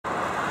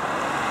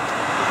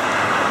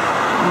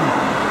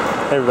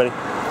Hey everybody,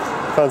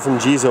 found some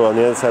Jizo on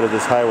the other side of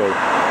this highway.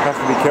 Have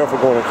to be careful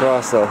going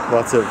across though,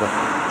 lots of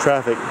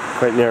traffic,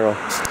 quite narrow.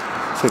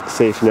 It's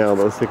safe now,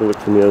 but let's take a look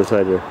from the other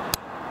side here.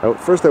 At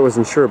first I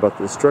wasn't sure about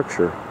the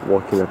structure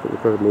walking up. It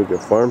looked like maybe a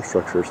farm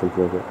structure or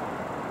something like that.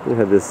 It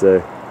had this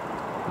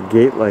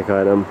gate-like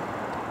item.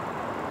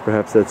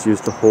 Perhaps that's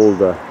used to hold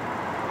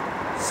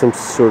some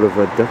sort of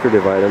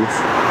decorative items.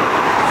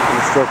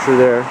 The structure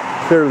there,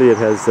 clearly it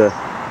has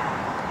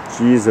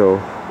Jizo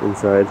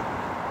inside,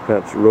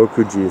 perhaps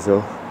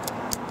Rokujizo.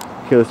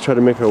 Okay, let's try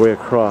to make our way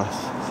across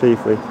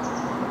safely. Okay,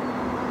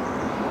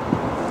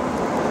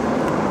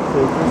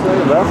 this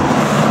way, left,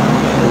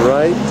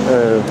 right,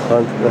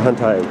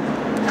 Hantai.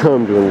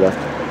 I'm doing left.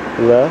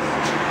 Left.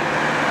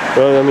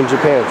 Well, I'm in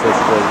Japan, so it's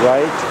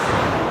right,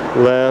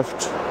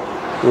 left,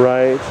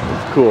 right.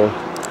 Cool.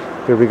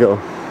 Here we go.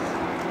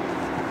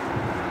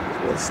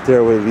 A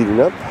stairway leading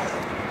up.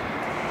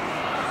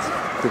 Let's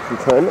quickly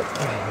climb it.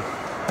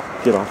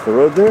 Get off the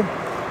road there.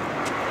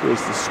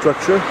 Here's the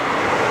structure.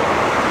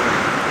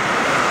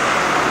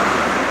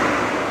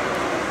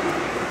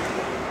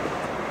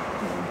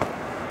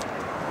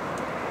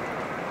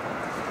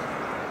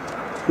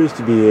 Appears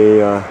to be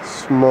a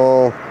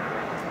small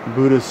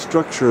Buddhist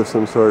structure of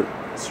some sort.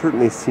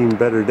 Certainly seen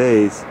better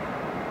days.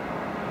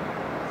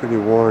 Pretty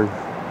worn.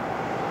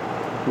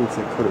 Needs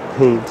a coat of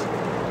paint.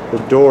 The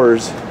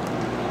doors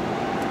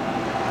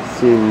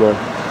seem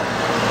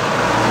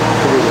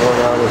pretty worn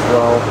out as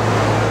well.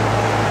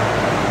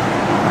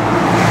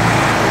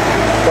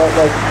 But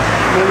like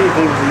many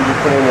things in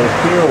Japan, they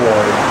feel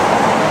worn.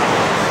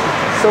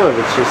 Some of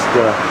it's just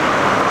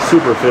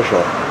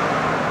superficial.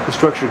 The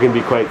structure can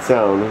be quite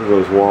sound. Look at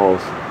those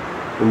walls.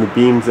 And the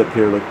beams up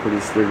here look pretty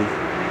sturdy.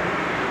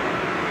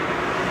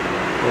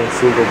 And a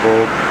single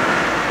bulb.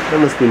 That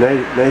must be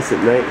nice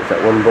at night with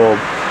that one bulb.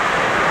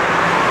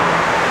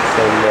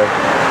 Some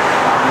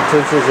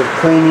utensils of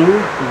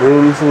cleaning,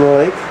 brooms and the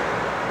like.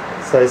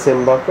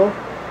 Saisen-bako.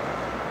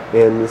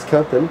 And let's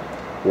count them.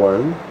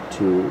 1,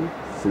 2,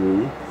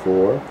 3,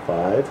 4,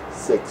 5,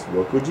 6.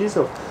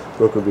 Rokujizo.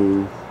 Roku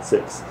being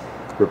 6.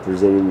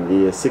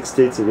 Representing the 6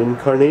 states of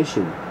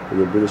incarnation in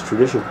the Buddhist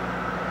tradition.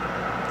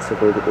 Let's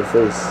take a look at the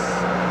face.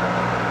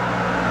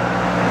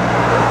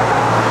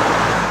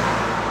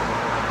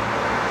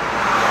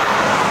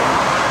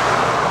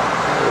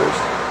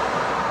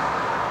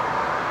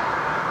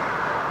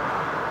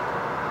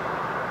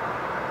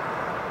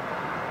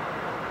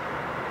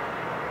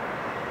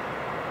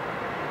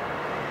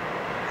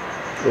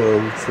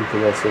 And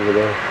something else over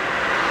there.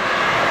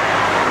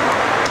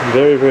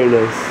 Very, very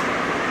nice.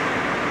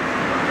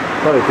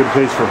 Probably a good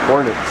place for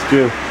hornets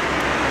too.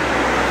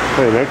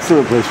 Probably an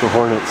excellent place for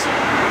hornets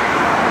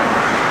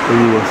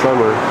in the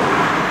summer.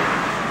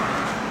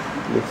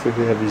 Looks like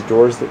they have these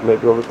doors that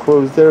might be able to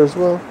close there as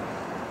well.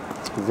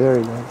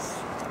 Very nice.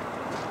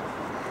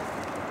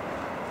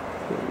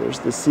 And there's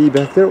the sea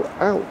back there.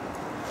 Ow!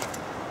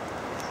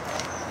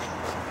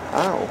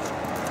 Ow!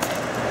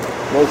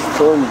 Nice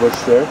thorn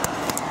bush there.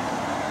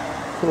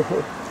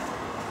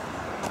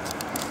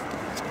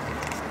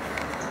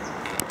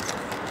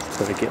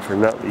 What I get for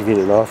not leaving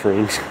an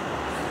offering.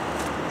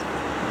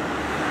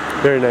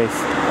 Very nice.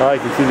 Oh, I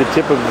can see the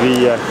tip of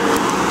the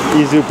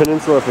Izu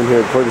Peninsula from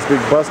here before this big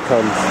bus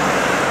comes.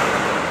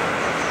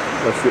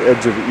 That's the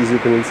edge of the Izu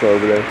Peninsula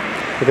over there.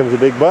 Here comes a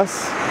big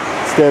bus.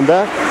 Stand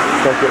back.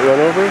 Don't get run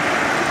over.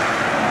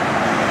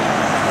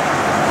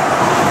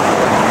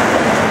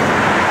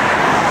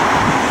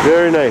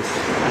 Very nice.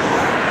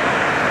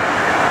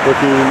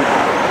 Looking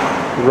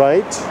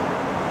right,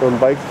 one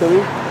bike's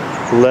coming.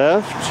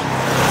 Left.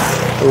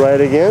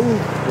 Right again,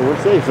 and we're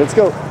safe. Let's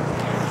go.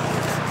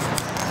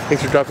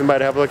 Thanks for dropping by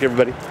to have a look,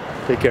 everybody.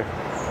 Take care.